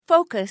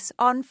Focus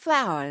on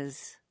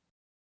flowers.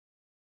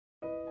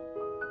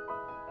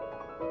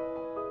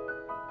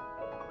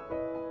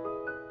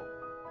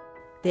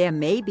 There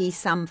may be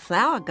some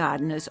flower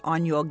gardeners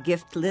on your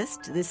gift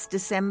list this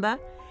December,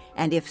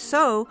 and if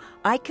so,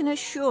 I can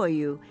assure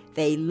you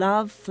they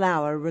love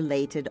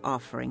flower-related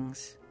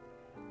offerings.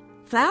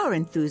 Flower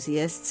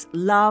enthusiasts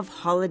love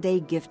holiday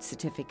gift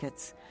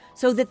certificates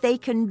so that they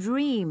can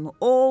dream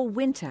all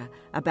winter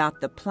about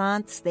the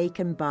plants they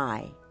can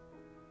buy.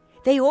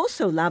 They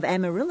also love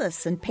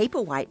amaryllis and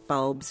paperwhite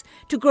bulbs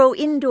to grow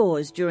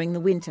indoors during the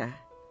winter.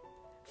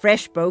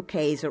 Fresh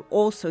bouquets are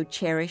also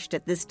cherished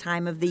at this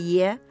time of the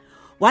year.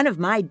 One of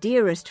my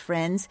dearest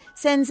friends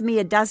sends me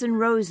a dozen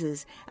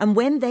roses, and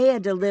when they are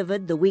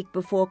delivered the week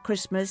before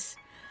Christmas,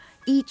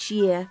 each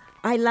year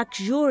I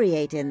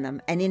luxuriate in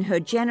them, and in her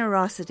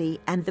generosity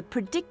and the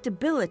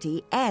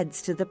predictability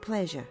adds to the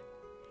pleasure.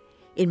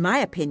 In my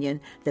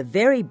opinion, the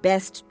very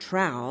best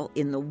trowel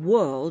in the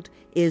world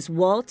is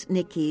Walt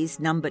Nicky's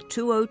No.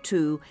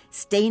 202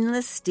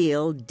 stainless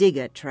steel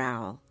digger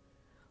trowel.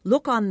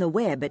 Look on the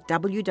web at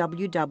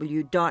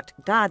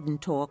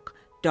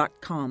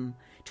www.gardentalk.com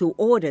to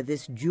order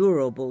this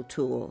durable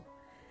tool.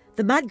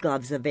 The mud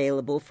gloves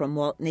available from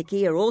Walt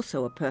Nicky are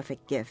also a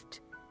perfect gift.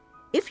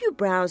 If you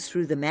browse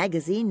through the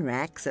magazine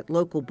racks at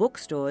local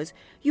bookstores,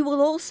 you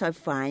will also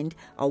find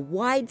a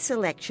wide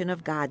selection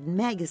of garden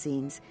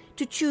magazines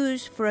to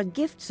choose for a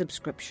gift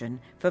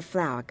subscription for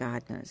flower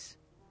gardeners.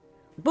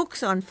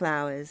 Books on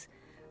flowers,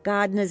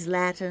 Gardener's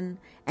Latin,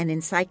 and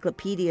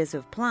encyclopedias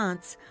of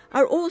plants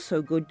are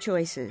also good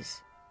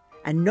choices.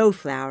 And no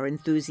flower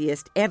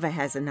enthusiast ever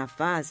has enough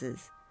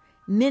vases.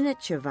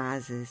 Miniature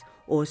vases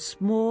or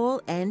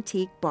small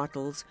antique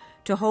bottles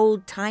to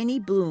hold tiny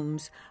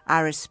blooms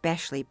are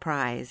especially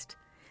prized.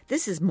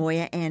 This is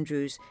Moya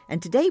Andrews,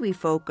 and today we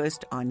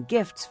focused on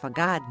gifts for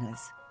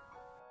gardeners.